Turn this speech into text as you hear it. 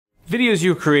Videos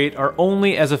you create are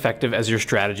only as effective as your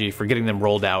strategy for getting them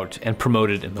rolled out and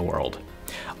promoted in the world.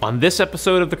 On this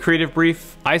episode of The Creative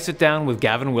Brief, I sit down with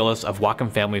Gavin Willis of Whatcom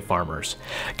Family Farmers.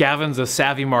 Gavin's a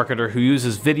savvy marketer who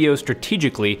uses video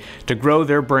strategically to grow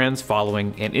their brand's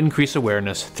following and increase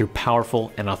awareness through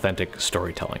powerful and authentic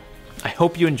storytelling. I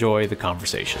hope you enjoy the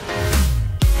conversation.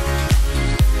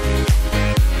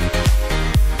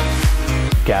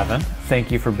 Gavin,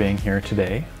 thank you for being here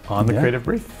today on The Creative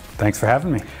Brief. Thanks for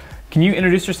having me. Can you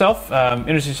introduce yourself?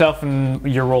 Introduce yourself and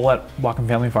your role at Whatcom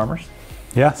Family Farmers.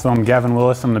 Yeah, so I'm Gavin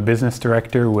Willis. I'm the business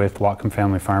director with Whatcom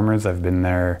Family Farmers. I've been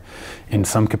there in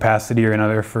some capacity or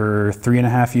another for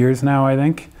 3.5 years now, I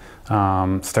think.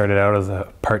 Started out as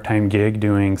a part-time gig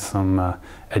doing some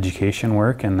education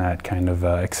work, and that kind of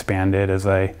expanded as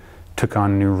I took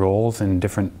on new roles in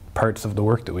different parts of the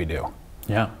work that we do.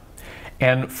 Yeah.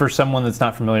 And for someone that's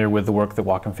not familiar with the work that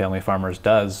Whatcom Family Farmers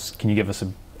does, can you give us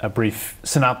a brief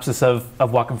synopsis of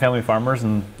Whatcom Family Farmers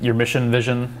and your mission,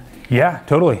 vision? Yeah,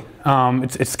 totally.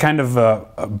 It's kind of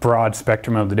a broad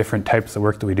spectrum of the different types of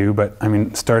work that we do, but I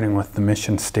mean, starting with the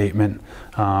mission statement,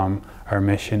 our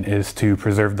mission is to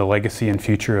preserve the legacy and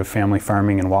future of family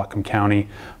farming in Whatcom County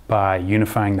by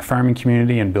unifying the farming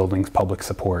community and building public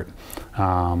support.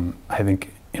 I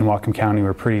think in Whatcom County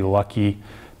we're pretty lucky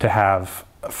to have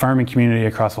a farming community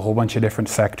across a whole bunch of different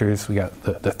sectors. We got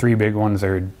the three big ones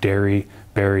are dairy,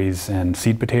 berries, and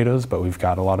seed potatoes, but we've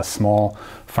got a lot of small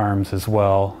farms as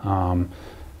well.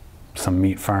 Some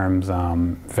meat farms,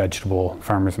 vegetable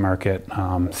farmers market,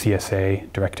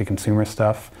 CSA, direct-to-consumer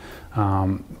stuff.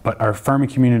 But our farming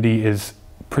community is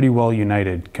pretty well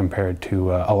united compared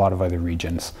to a lot of other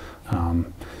regions.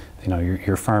 You know,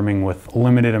 you're farming with a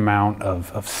limited amount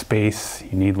of space,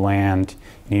 you need land,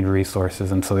 you need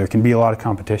resources, and so there can be a lot of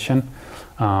competition.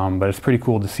 But it's pretty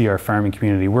cool to see our farming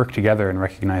community work together and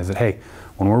recognize that, hey,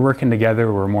 when we're working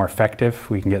together, we're more effective,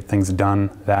 we can get things done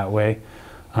that way.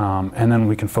 And then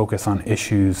we can focus on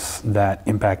issues that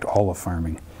impact all of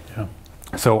farming. Yeah.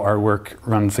 So our work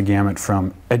runs the gamut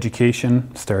from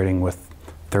education, starting with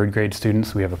third grade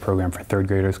students. We have a program for third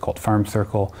graders called Farm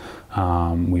Circle.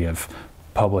 We have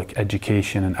public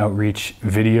education and outreach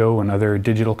video and other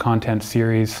digital content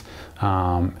series.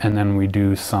 And then we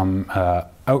do some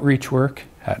outreach work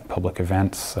at public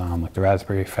events like the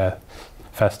Raspberry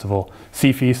Festival,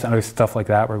 Sea Feast, and other stuff like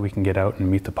that, where we can get out and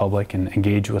meet the public and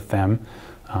engage with them,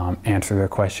 answer their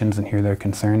questions and hear their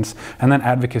concerns. And then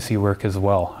advocacy work as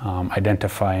well,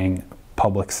 identifying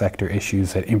public sector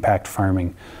issues that impact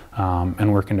farming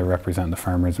and working to represent the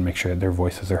farmers and make sure that their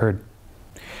voices are heard.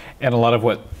 And a lot of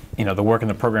what, you know, the work and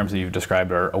the programs that you've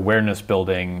described are awareness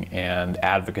building and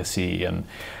advocacy. And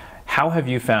how have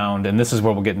you found, and this is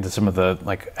where we'll get into some of the,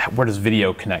 like, where does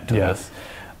video connect to this?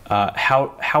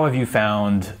 How have you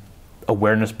found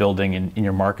awareness building in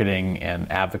your marketing and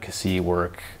advocacy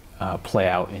work play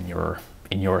out in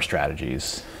your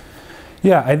strategies?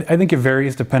 Yeah, I think it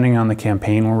varies depending on the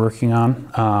campaign we're working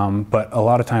on, but a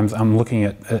lot of times I'm looking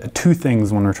at two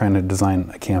things when we're trying to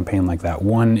design a campaign like that.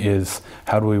 One is,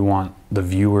 how do we want the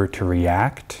viewer to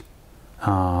react,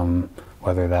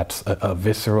 whether that's a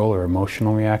visceral or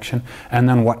emotional reaction, and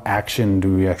then what action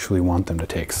do we actually want them to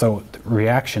take. So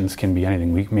reactions can be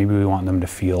anything. Maybe we want them to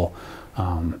feel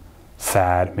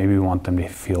sad, maybe we want them to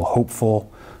feel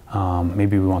hopeful,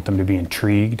 maybe we want them to be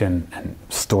intrigued and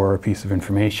store a piece of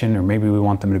information, or maybe we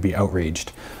want them to be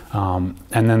outraged. And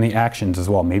then the actions as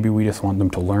well. Maybe we just want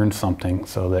them to learn something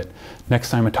so that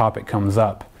next time a topic comes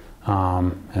up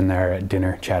and they're at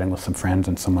dinner chatting with some friends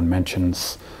and someone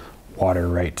mentions water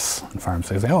rights on farms,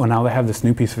 they say, oh, now they have this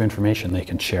new piece of information they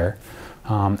can share.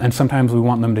 And sometimes we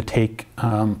want them to take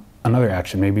another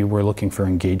action. Maybe we're looking for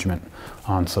engagement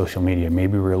on social media.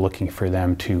 Maybe we're looking for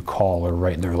them to call or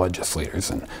write their legislators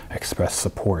and express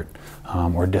support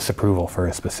or disapproval for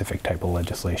a specific type of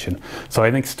legislation. So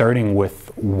I think starting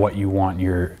with what you want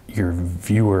your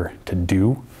viewer to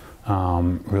do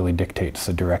really dictates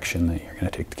the direction that you're going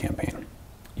to take the campaign.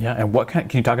 Yeah, and can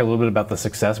you talk a little bit about the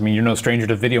success? I mean, you're no stranger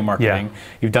to video marketing. Yeah.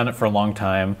 You've done it for a long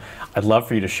time. I'd love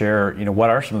for you to share, you know,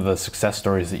 what are some of the success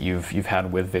stories that you've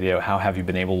had with video? How have you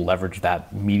been able to leverage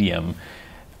that medium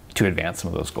to advance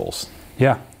some of those goals?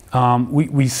 Yeah,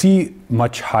 we see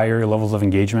much higher levels of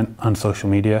engagement on social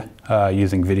media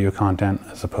using video content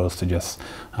as opposed to just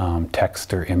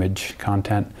text or image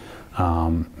content.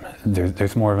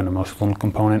 There's more of an emotional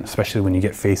component, especially when you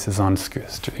get faces on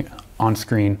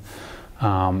screen.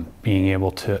 Being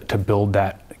able to build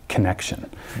that connection,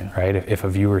 right? If a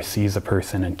viewer sees a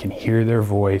person and can hear their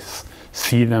voice,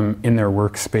 see them in their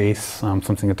workspace,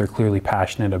 something that they're clearly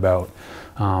passionate about,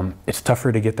 it's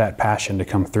tougher to get that passion to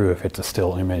come through if it's a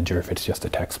still image or if it's just a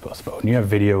text post. But when you have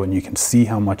video and you can see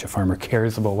how much a farmer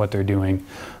cares about what they're doing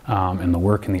and the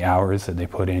work and the hours that they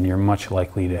put in, you're much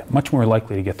more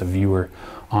likely to get the viewer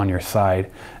on your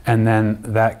side. And then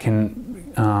that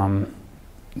can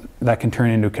turn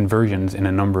into conversions in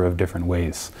a number of different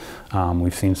ways.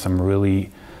 We've seen some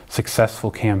really successful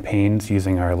campaigns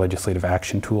using our legislative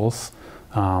action tools,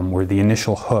 where the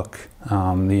initial hook,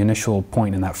 the initial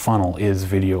point in that funnel is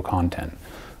video content.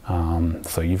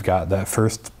 So you've got that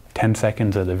first 10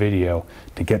 seconds of the video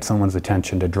to get someone's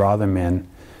attention, to draw them in,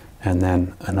 and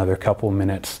then another couple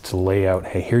minutes to lay out,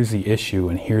 hey, here's the issue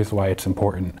and here's why it's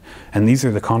important. And these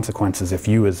are the consequences if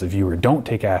you as the viewer don't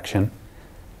take action,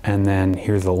 and then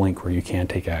here's a link where you can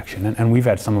take action. And we've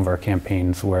had some of our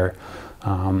campaigns where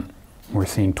we're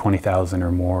seeing 20,000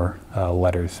 or more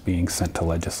letters being sent to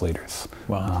legislators,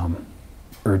 wow.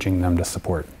 Urging them to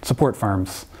support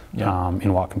farms in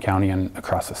Whatcom County and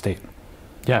across the state.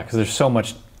 Yeah, because there's so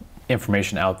much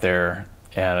information out there,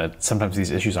 and sometimes these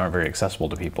issues aren't very accessible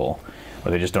to people,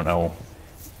 or they just don't know,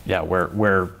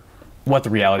 what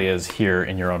the reality is here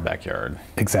in your own backyard.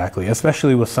 Exactly,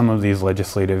 especially with some of these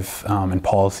legislative and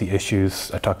policy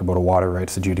issues. I talked about a water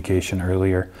rights adjudication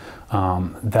earlier.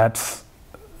 That's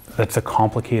a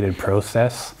complicated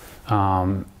process,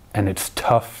 and it's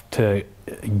tough to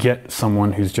get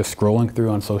someone who's just scrolling through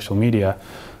on social media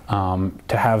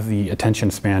to have the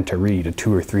attention span to read a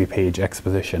 2 or 3 page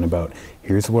exposition about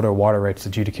here's what a water rights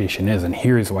adjudication is and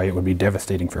here's why it would be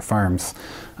devastating for farms.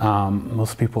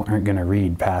 Most people aren't going to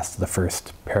read past the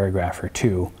first paragraph or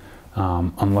 2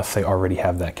 unless they already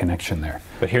have that connection there.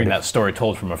 But hearing that story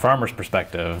told from a farmer's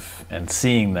perspective and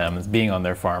seeing them, being on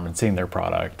their farm and seeing their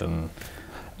product and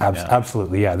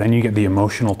Absolutely, yeah. Then you get the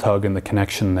emotional tug and the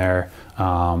connection there.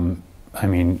 I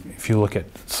mean, if you look at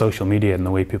social media and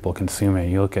the way people consume it,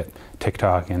 you look at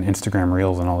TikTok and Instagram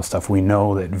Reels and all this stuff, we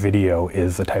know that video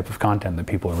is the type of content that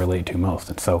people relate to most.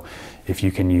 And so if you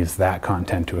can use that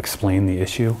content to explain the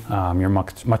issue, you're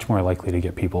much more likely to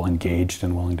get people engaged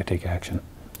and willing to take action.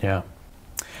 Yeah.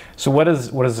 So what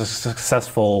is a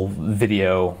successful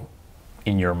video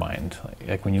in your mind?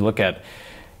 Like when you look at,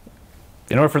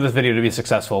 in order for this video to be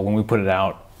successful, when we put it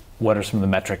out, what are some of the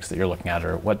metrics that you're looking at,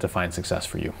 or what defines success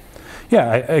for you?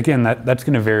 Yeah, again, that's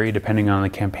going to vary depending on the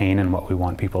campaign and what we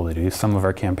want people to do. Some of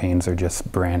our campaigns are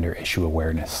just brand or issue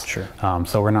awareness. Sure.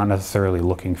 So we're not necessarily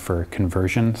looking for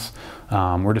conversions.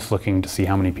 We're just looking to see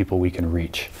how many people we can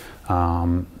reach.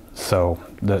 So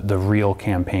the real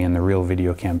campaign, the real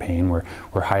video campaign, we're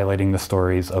highlighting the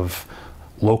stories of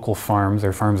local farms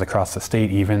or farms across the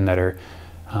state even that are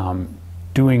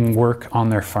doing work on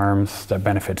their farms that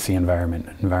benefits the environment,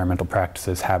 environmental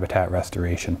practices, habitat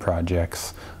restoration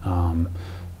projects,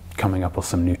 coming up with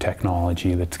some new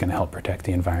technology that's going to help protect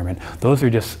the environment. Those are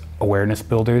just awareness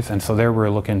builders, and so there we're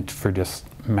looking for just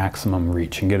maximum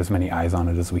reach and get as many eyes on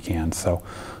it as we can. So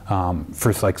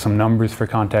for like some numbers for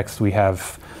context, we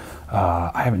have,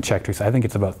 I haven't checked, I think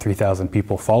it's about 3,000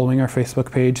 people following our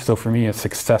Facebook page. So for me, a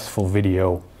successful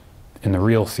video in the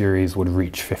real series would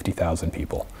reach 50,000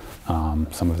 people.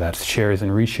 Some of that's shares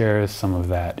and reshares, some of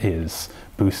that is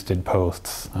boosted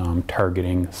posts,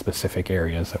 targeting specific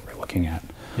areas that we're looking at.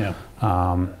 Yeah.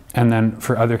 And then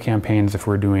for other campaigns, if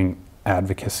we're doing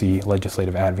advocacy,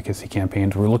 legislative advocacy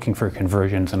campaigns, we're looking for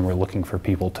conversions and we're looking for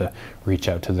people to reach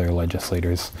out to their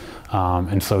legislators.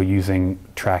 And so using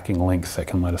tracking links that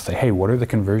can let us say, hey, what are the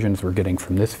conversions we're getting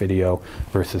from this video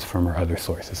versus from our other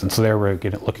sources? And so there we're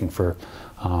looking for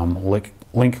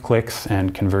link clicks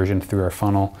and conversion through our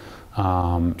funnel.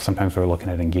 Sometimes we're looking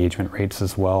at engagement rates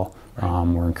as well. Right.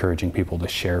 We're encouraging people to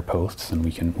share posts, and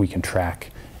we can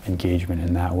track engagement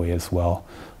in that way as well.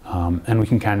 And we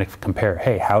can kind of compare,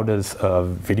 hey, how does a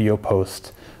video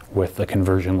post with a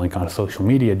conversion link on social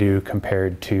media do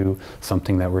compared to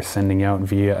something that we're sending out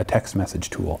via a text message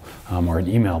tool or an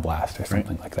email blast or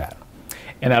something like that.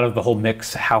 And out of the whole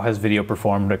mix, how has video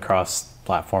performed across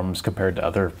platforms compared to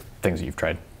other things that you've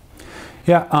tried?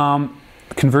 Yeah,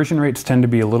 conversion rates tend to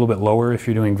be a little bit lower if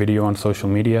you're doing video on social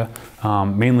media,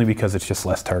 mainly because it's just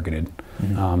less targeted.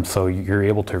 Mm-hmm. So you're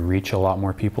able to reach a lot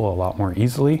more people a lot more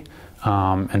easily.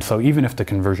 And so even if the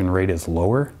conversion rate is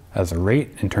lower as a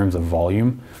rate in terms of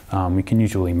volume, we can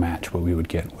usually match what we would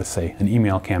get with, say, an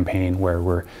email campaign where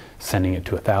we're sending it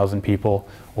to 1,000 people,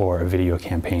 or a video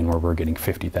campaign where we're getting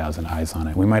 50,000 eyes on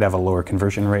it. We might have a lower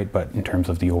conversion rate, but in terms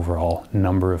of the overall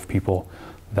number of people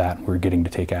that we're getting to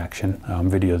take action,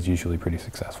 video is usually pretty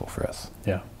successful for us.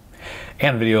 Yeah.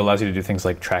 And video allows you to do things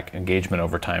like track engagement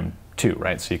over time too,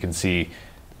 right? So you can see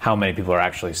how many people are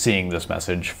actually seeing this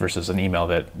message versus an email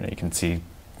that you can see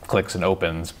clicks and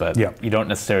opens, but you don't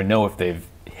necessarily know if they've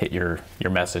hit your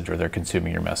message or they're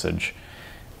consuming your message,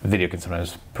 video can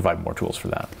sometimes provide more tools for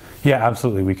that. Yeah,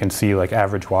 absolutely. We can see like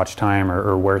average watch time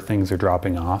or where things are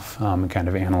dropping off, and kind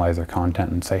of analyze our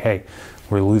content and say, hey,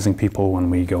 we're losing people when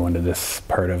we go into this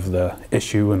part of the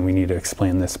issue and we need to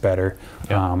explain this better,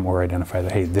 or identify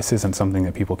that, hey, this isn't something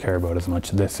that people care about as much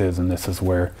as this is, and this is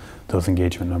where those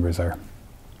engagement numbers are.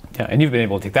 Yeah, and you've been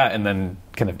able to take that and then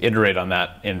kind of iterate on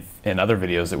that in other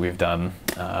videos that we've done,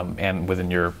 and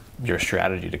within your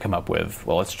strategy to come up with,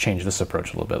 well, let's change this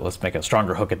approach a little bit. Let's make a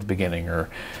stronger hook at the beginning, or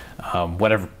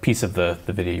whatever piece of the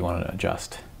video you want to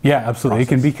adjust. Yeah, absolutely. It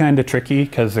can be kind of tricky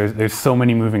because there's so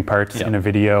many moving parts in a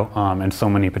video, and so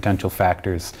many potential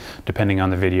factors depending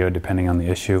on the video, depending on the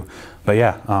issue. But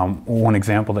yeah, one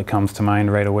example that comes to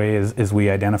mind right away is we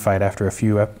identified after a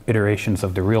few iterations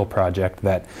of the Reel project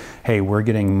that, hey, we're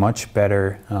getting much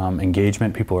better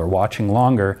engagement. People are watching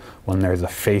longer when there's a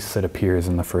face that appears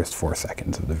in the first 4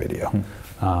 seconds of the video.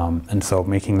 And so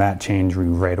making that change, we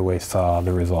right away saw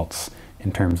the results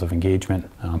in terms of engagement.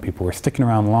 People were sticking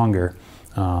around longer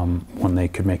when they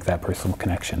could make that personal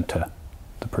connection to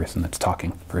the person that's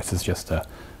talking versus just a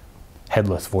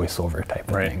headless voiceover type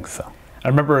of thing. So I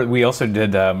remember we also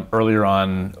did earlier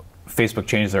on, Facebook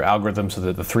changed their algorithm so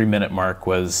that the 3-minute mark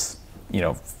was,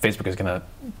 Facebook is going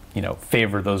to,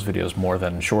 favor those videos more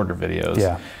than shorter videos.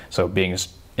 Yeah. So being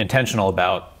intentional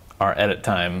about our edit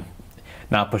time,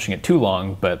 not pushing it too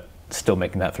long, but still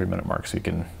making that 3-minute mark so you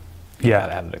can get that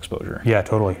added exposure. Yeah,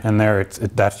 totally. And there,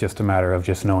 that's just a matter of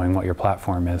just knowing what your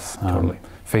platform is. Totally.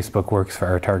 Facebook works for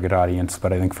our target audience,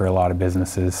 but I think for a lot of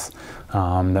businesses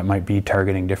that might be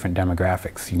targeting different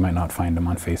demographics, you might not find them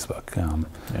on Facebook.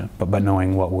 But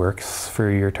knowing what works for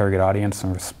your target audience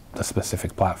and the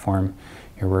specific platform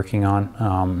you're working on,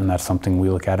 and that's something we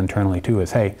look at internally too,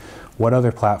 is, hey, what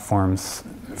other platforms,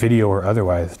 video or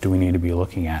otherwise, do we need to be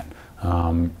looking at?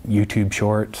 YouTube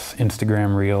Shorts,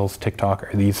 Instagram Reels,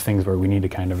 TikTok, are these things where we need to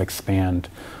kind of expand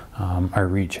our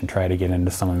reach and try to get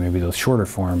into some of maybe those shorter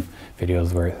form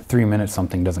videos where 3 minutes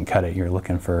something doesn't cut it. You're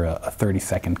looking for a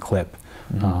 30-second clip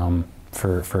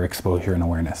for exposure and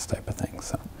awareness type of thing.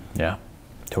 So yeah,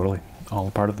 totally, all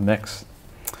a part of the mix.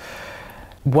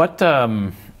 What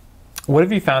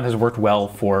have you found has worked well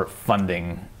for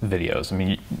funding videos? I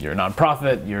mean, you're a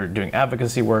nonprofit, you're doing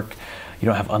advocacy work, you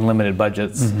don't have unlimited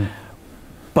budgets,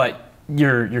 but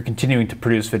you're continuing to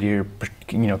produce video,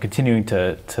 you're continuing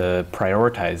to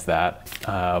prioritize that,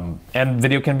 and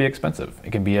video can be expensive.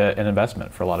 It can be an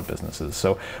investment for a lot of businesses.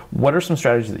 So what are some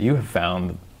strategies that you have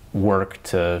found work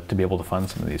to be able to fund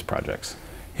some of these projects?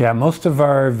 Yeah, most of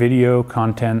our video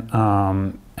content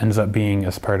ends up being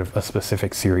as part of a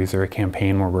specific series or a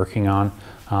campaign we're working on.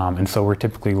 And so we're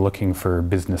typically looking for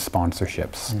business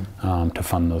sponsorships to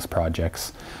fund those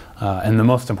projects. And the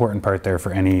most important part there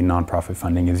for any nonprofit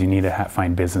funding is you need to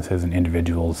find businesses and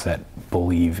individuals that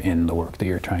believe in the work that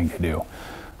you're trying to do.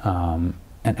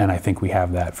 And I think we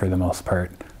have that for the most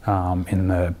part in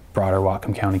the broader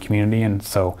Whatcom County community, and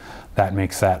so that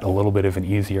makes that a little bit of an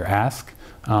easier ask.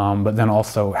 But then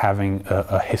also having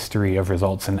a history of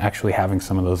results and actually having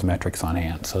some of those metrics on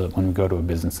hand, so that when we go to a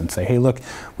business and say, hey, look,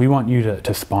 we want you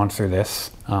to sponsor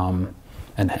this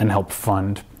and help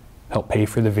pay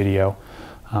for the video.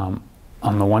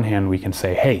 On the one hand, we can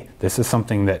say, hey, this is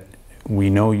something that we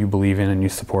know you believe in and you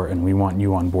support, and we want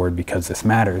you on board because this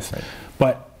matters. Right.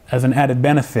 But as an added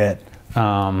benefit,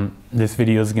 this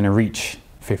video is going to reach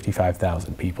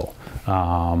 55,000 people.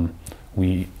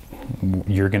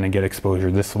 You're going to get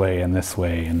exposure this way,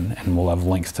 and we'll have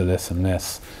links to this and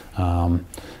this. And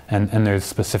there's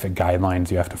specific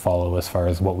guidelines you have to follow as far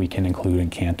as what we can include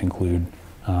and can't include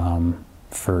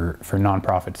for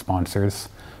nonprofit sponsors.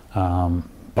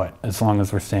 But as long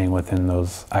as we're staying within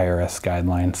those IRS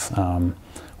guidelines,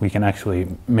 we can actually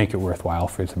make it worthwhile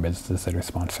for the businesses that are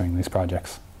sponsoring these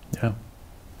projects. Yeah,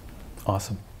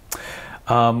 awesome.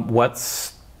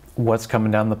 What's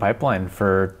coming down the pipeline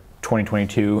for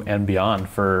 2022 and beyond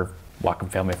for Whatcom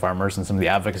Family Farmers and some of the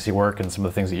advocacy work and some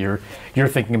of the things that you're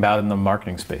thinking about in the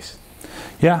marketing space?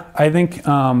 Yeah, I think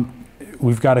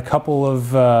we've got a couple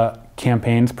of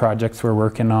campaigns, projects we're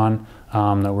working on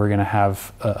that we're going to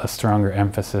have a stronger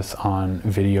emphasis on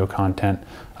video content,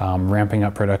 ramping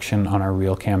up production on our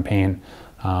Reel campaign.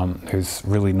 There's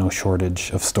really no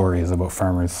shortage of stories about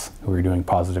farmers who are doing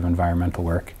positive environmental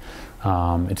work.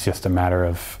 It's just a matter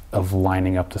of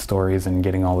lining up the stories and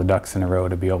getting all the ducks in a row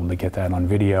to be able to get that on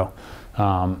video,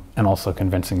 and also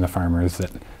convincing the farmers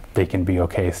that they can be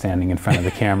okay standing in front of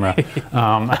the camera.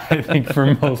 I think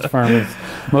for most farmers,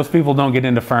 most people don't get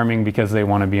into farming because they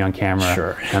want to be on camera.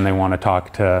 Sure. And they want to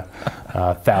talk to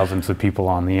thousands of people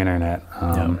on the internet.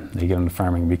 They get into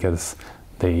farming because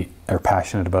they are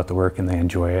passionate about the work and they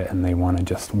enjoy it and they want to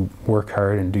just work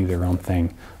hard and do their own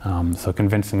thing. So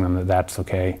convincing them that that's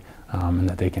okay and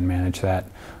that they can manage that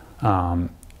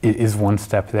is one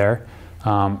step there.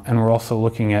 And we're also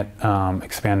looking at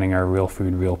expanding our Real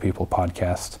Food, Real People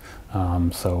podcast.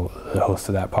 So the host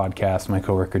of that podcast, my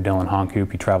coworker Dylan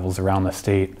Honkoop, he travels around the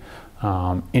state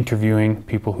interviewing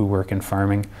people who work in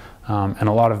farming. And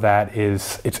a lot of that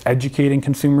it's educating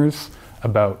consumers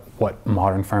about what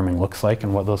modern farming looks like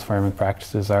and what those farming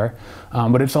practices are.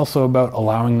 But it's also about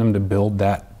allowing them to build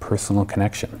that personal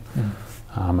connection.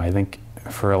 I think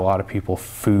for a lot of people,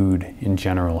 food in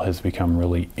general has become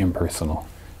really impersonal.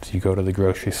 So you go to the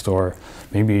grocery store,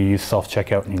 maybe you use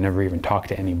self-checkout and you never even talk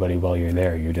to anybody while you're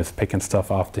there. You're just picking stuff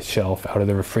off the shelf, out of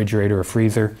the refrigerator or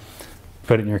freezer,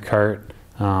 put it in your cart,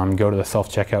 go to the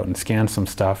self-checkout and scan some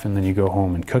stuff, and then you go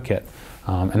home and cook it.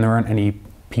 And there aren't any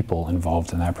people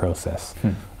involved in that process.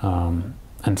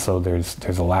 And so there's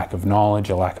a lack of knowledge,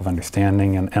 a lack of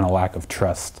understanding, and a lack of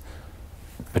trust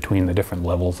between the different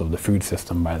levels of the food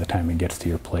system by the time it gets to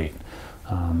your plate.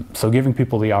 So giving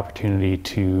people the opportunity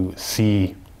to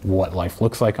see what life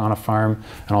looks like on a farm,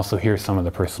 and also hear some of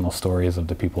the personal stories of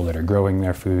the people that are growing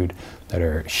their food, that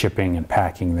are shipping and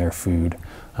packing their food,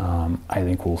 I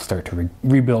think we'll start to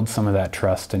rebuild some of that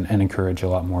trust and encourage a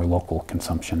lot more local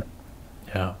consumption.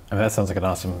 Yeah, I mean, that sounds like an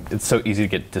awesome, it's so easy to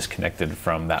get disconnected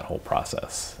from that whole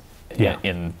process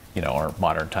in our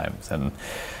modern times. And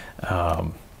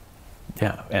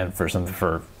and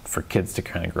for kids to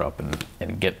kind of grow up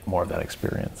and get more of that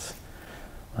experience.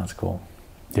 That's cool.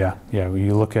 Yeah,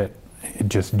 you look at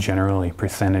just generally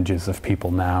percentages of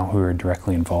people now who are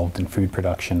directly involved in food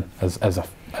production as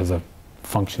a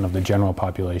function of the general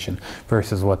population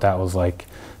versus what that was like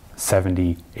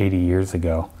 70, 80 years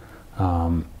ago.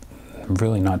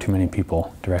 Really not too many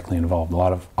people directly involved. A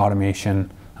lot of automation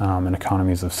and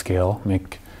economies of scale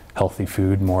make healthy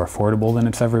food more affordable than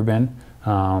it's ever been,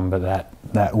 but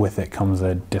that with it comes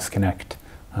a disconnect.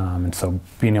 And so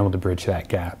being able to bridge that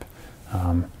gap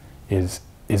is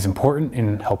important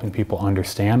in helping people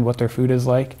understand what their food is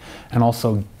like, and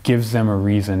also gives them a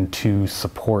reason to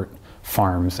support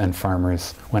farms and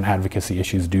farmers when advocacy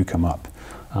issues do come up.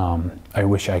 I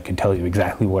wish I could tell you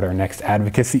exactly what our next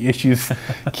advocacy issues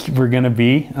were going to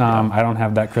be. I don't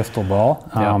have that crystal ball,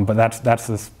 but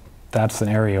that's an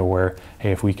area where,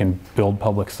 hey, if we can build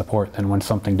public support, then when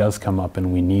something does come up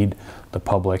and we need the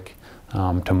public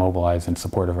to mobilize in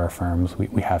support of our farms,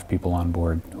 we have people on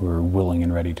board who are willing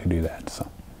and ready to do that. So,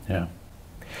 yeah,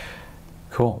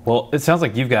 cool. Well, it sounds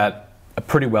like you've got a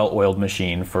pretty well-oiled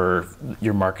machine for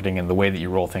your marketing and the way that you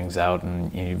roll things out,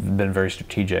 and you've been very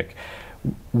strategic.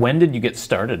 When did you get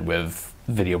started with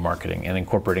video marketing and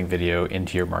incorporating video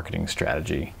into your marketing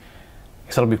strategy?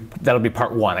 So that'll be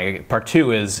part one. Part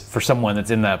two is for someone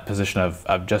that's in that position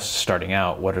of just starting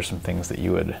out, what are some things that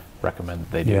you would recommend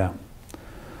that they do? Yeah,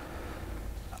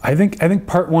 I think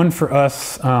part one for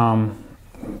us,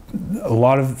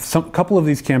 couple of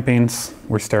these campaigns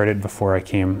were started before I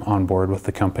came on board with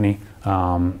the company.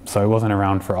 So I wasn't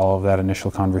around for all of that initial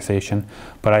conversation,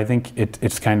 but I think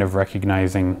it's kind of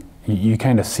recognizing, you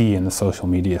kind of see in the social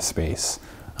media space,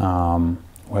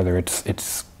 whether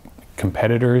it's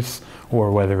competitors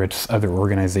or whether it's other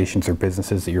organizations or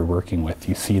businesses that you're working with,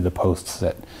 you see the posts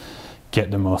that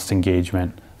get the most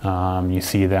engagement. You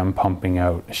see them pumping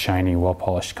out shiny,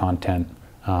 well-polished content,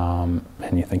 and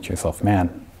you think to yourself,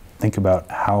 man, think about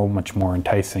how much more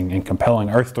enticing and compelling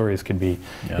our stories could be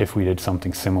if we did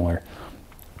something similar.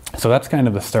 So that's kind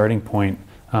of the starting point,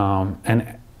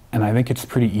 and I think it's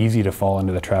pretty easy to fall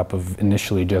into the trap of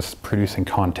initially just producing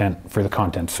content for the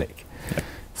content's sake. Yep.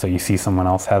 So you see someone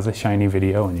else has a shiny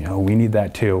video and we need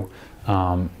that too,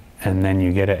 and then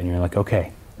you get it and you're like,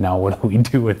 okay, now what do we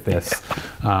do with this?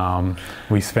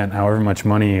 We spent however much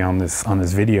money on this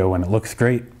video and it looks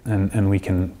great, and we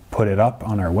can put it up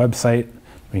on our website,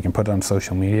 we can put it on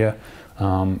social media,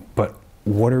 but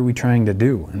what are we trying to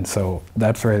do? And so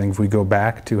that's where I think if we go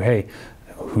back to, hey,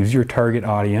 who's your target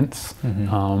audience,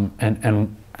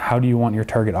 and how do you want your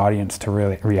target audience to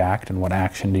really react, and what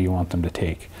action do you want them to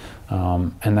take?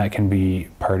 And that can be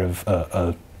part of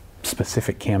a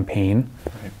specific campaign,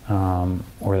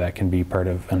 or that can be part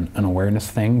of an awareness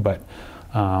thing. But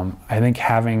I think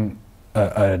having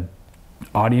a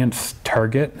audience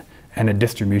target and a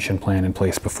distribution plan in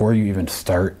place before you even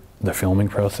start the filming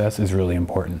process is really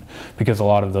important, because a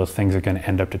lot of those things are going to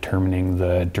end up determining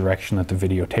the direction that the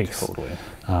video takes. Totally.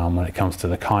 When it comes to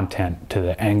the content, to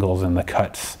the angles and the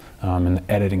cuts, and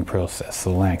the editing process,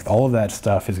 the length, all of that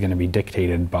stuff is going to be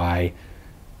dictated by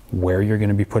where you're going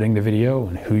to be putting the video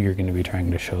and who you're going to be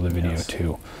trying to show the video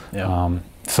to. Yeah.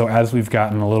 So as we've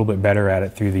gotten a little bit better at it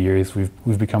through the years,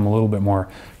 we've become a little bit more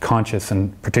conscious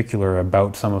and particular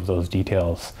about some of those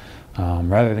details.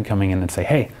 Rather than coming in and say,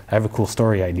 hey, I have a cool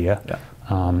story idea.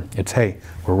 Yeah. It's, hey,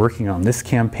 we're working on this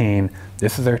campaign,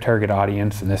 this is our target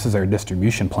audience, and this is our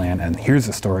distribution plan, and here's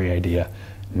the story idea.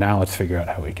 Now let's figure out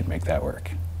how we can make that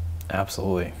work.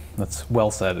 Absolutely. That's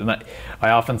well said. And I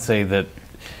often say that,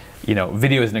 you know,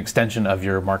 video is an extension of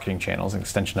your marketing channels, an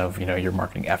extension of, you know, your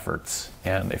marketing efforts.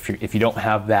 And if you don't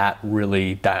have that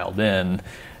really dialed in,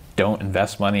 don't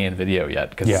invest money in video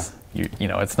yet, because you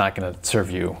know, it's not going to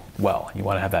serve you well. You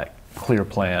want to have that clear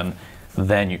plan,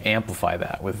 then you amplify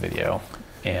that with video,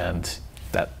 and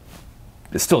that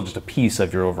is still just a piece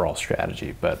of your overall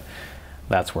strategy, but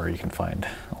that's where you can find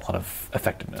a lot of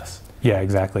effectiveness. Yeah,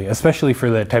 exactly. Especially for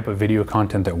the type of video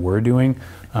content that we're doing.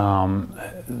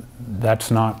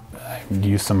 That's not, I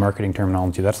use some marketing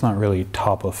terminology, that's not really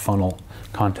top of funnel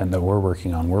content that we're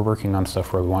working on. We're working on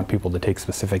stuff where we want people to take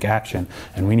specific action,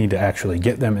 and we need to actually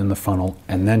get them in the funnel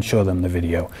and then show them the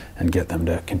video and get them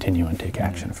to continue and take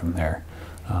action from there.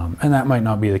 And that might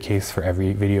not be the case for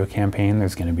every video campaign.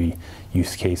 There's going to be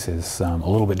use cases a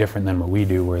little bit different than what we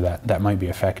do where that might be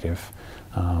effective.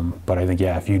 But I think,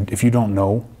 yeah, if you don't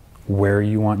know where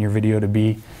you want your video to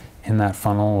be in that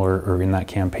funnel or in that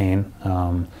campaign,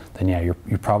 then yeah,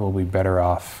 you're probably better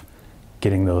off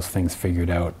getting those things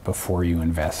figured out before you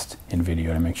invest in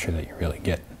video to make sure that you really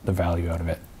get the value out of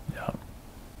it. Yeah,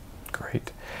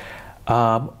 great.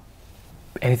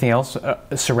 Anything else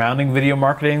surrounding video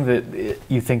marketing that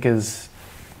you think that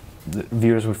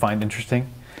viewers would find interesting?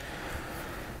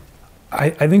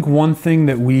 I think one thing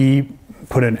that we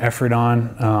put an effort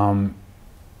on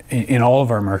in all of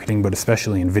our marketing, but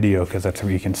especially in video, because that's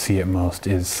where you can see it most,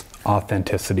 is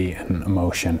authenticity and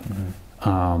emotion.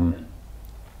 Mm-hmm.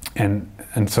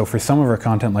 And so for some of our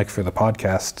content, like for the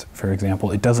podcast, for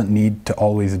example, it doesn't need to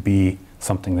always be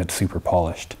something that's super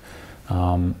polished.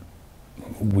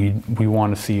 We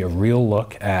want to see a real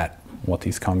look at what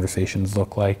these conversations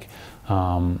look like,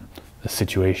 the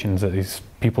situations that these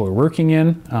people are working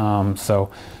in. So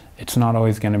it's not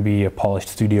always going to be a polished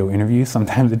studio interview.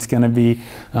 Sometimes it's going to be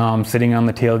sitting on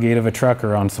the tailgate of a truck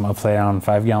or on some upside down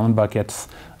 5-gallon buckets,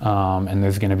 and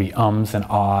there's going to be ums and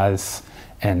ahs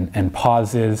and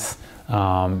pauses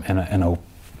and a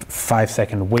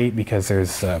 5-second wait because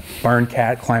there's a barn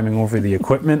cat climbing over the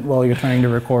equipment while you're trying to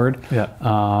record.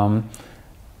 Yeah.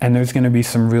 And there's going to be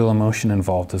some real emotion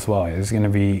involved as well. There's going to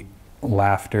be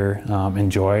laughter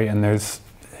and joy, and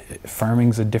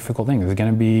farming's a difficult thing. There's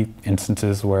going to be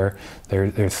instances where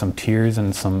there's some tears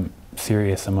and some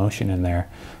serious emotion in there.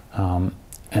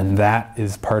 And that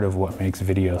is part of what makes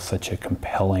video such a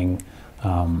compelling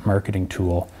marketing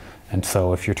tool. And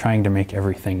so if you're trying to make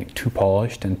everything too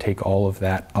polished and take all of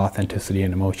that authenticity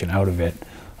and emotion out of it,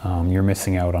 you're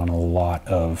missing out on a lot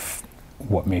of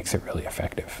what makes it really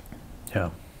effective. Yeah,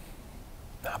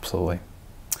 absolutely.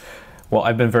 Well,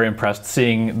 I've been very impressed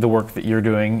seeing the work that you're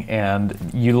doing and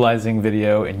utilizing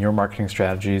video in your marketing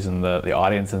strategies and the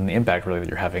audience and the impact really that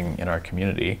you're having in our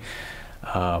community.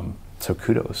 So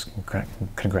kudos,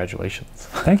 congratulations.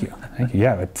 Thank you, thank you.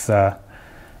 Yeah, it's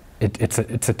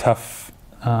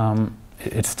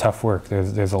tough work.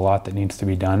 There's a lot that needs to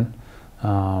be done,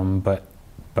 but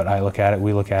I look at it,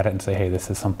 we look at it and say, hey, this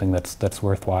is something that's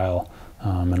worthwhile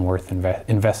and worth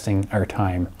investing our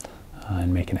time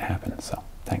and making it happen. So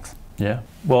thanks. Yeah.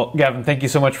 Well, Gavin, thank you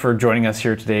so much for joining us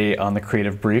here today on the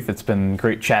Creative Brief. It's been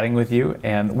great chatting with you.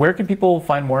 And where can people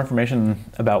find more information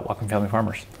about Whatcom Family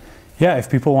Farmers? Yeah, if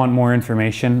people want more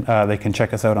information, they can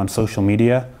check us out on social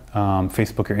media,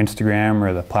 Facebook or Instagram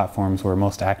or the platforms we're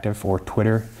most active, or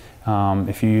Twitter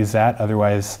if you use that.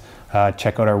 Otherwise,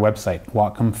 check out our website,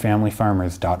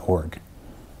 whatcomfamilyfarmers.org.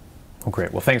 Well,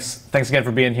 great. Well, thanks again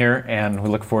for being here, and we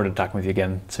look forward to talking with you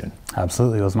again soon.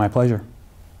 Absolutely. It was my pleasure.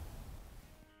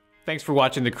 Thanks for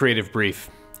watching the Creative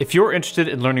Brief. If you're interested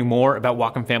in learning more about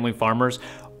Whatcom Family Farmers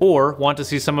or want to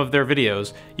see some of their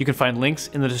videos, you can find links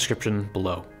in the description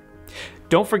below.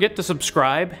 Don't forget to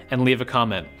subscribe and leave a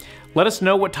comment. Let us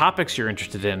know what topics you're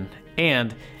interested in,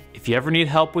 and if you ever need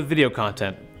help with video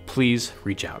content, please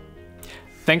reach out.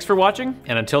 Thanks for watching,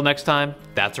 and until next time,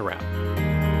 that's a wrap.